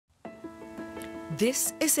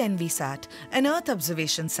This is ENVISAT, an Earth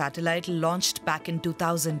observation satellite launched back in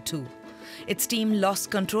 2002. Its team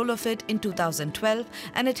lost control of it in 2012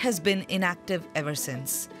 and it has been inactive ever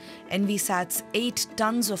since. ENVISAT's 8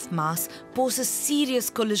 tons of mass poses serious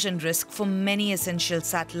collision risk for many essential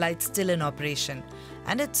satellites still in operation.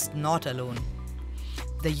 And it's not alone.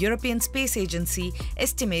 The European Space Agency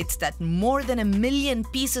estimates that more than 1 million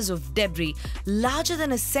pieces of debris larger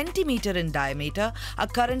than a centimeter in diameter are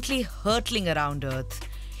currently hurtling around Earth.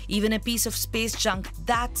 Even a piece of space junk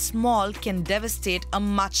that small can devastate a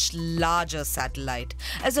much larger satellite,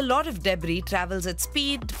 as a lot of debris travels at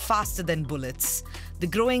speed faster than bullets. The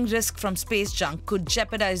growing risk from space junk could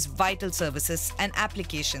jeopardize vital services and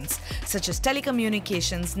applications such as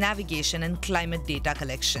telecommunications, navigation, and climate data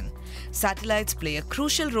collection. Satellites play a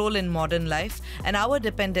crucial role in modern life, and our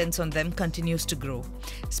dependence on them continues to grow.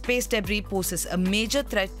 Space debris poses a major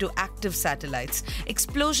threat to active satellites.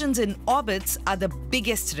 Explosions in orbits are the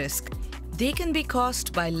biggest risk. They can be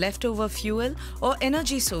caused by leftover fuel or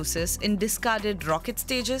energy sources in discarded rocket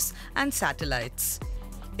stages and satellites.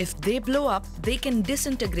 If they blow up, they can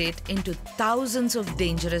disintegrate into thousands of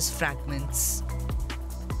dangerous fragments.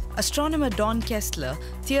 Astronomer Don Kessler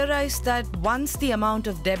theorized that once the amount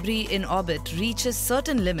of debris in orbit reaches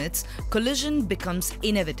certain limits, collision becomes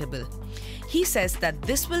inevitable. He says that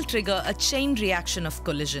this will trigger a chain reaction of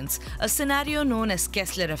collisions, a scenario known as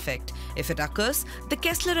Kessler effect. If it occurs, the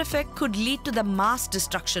Kessler effect could lead to the mass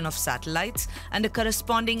destruction of satellites and a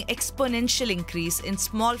corresponding exponential increase in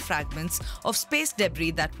small fragments of space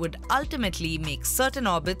debris that would ultimately make certain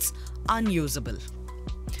orbits unusable.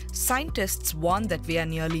 Scientists warn that we are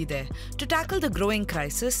nearly there. To tackle the growing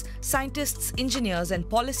crisis, scientists, engineers, and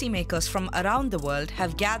policymakers from around the world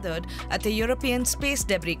have gathered at the European Space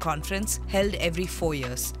Debris Conference held every 4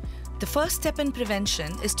 years. The first step in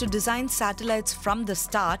prevention is to design satellites from the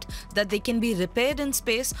start that they can be repaired in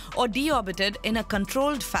space or deorbited in a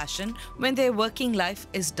controlled fashion when their working life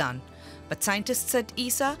is done. But scientists at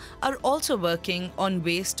ESA are also working on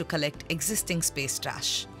ways to collect existing space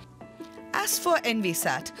trash. As for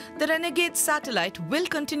ENVISAT, the renegade satellite will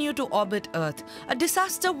continue to orbit Earth, a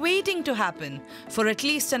disaster waiting to happen for at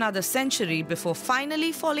least another century before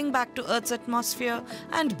finally falling back to Earth's atmosphere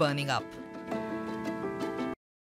and burning up.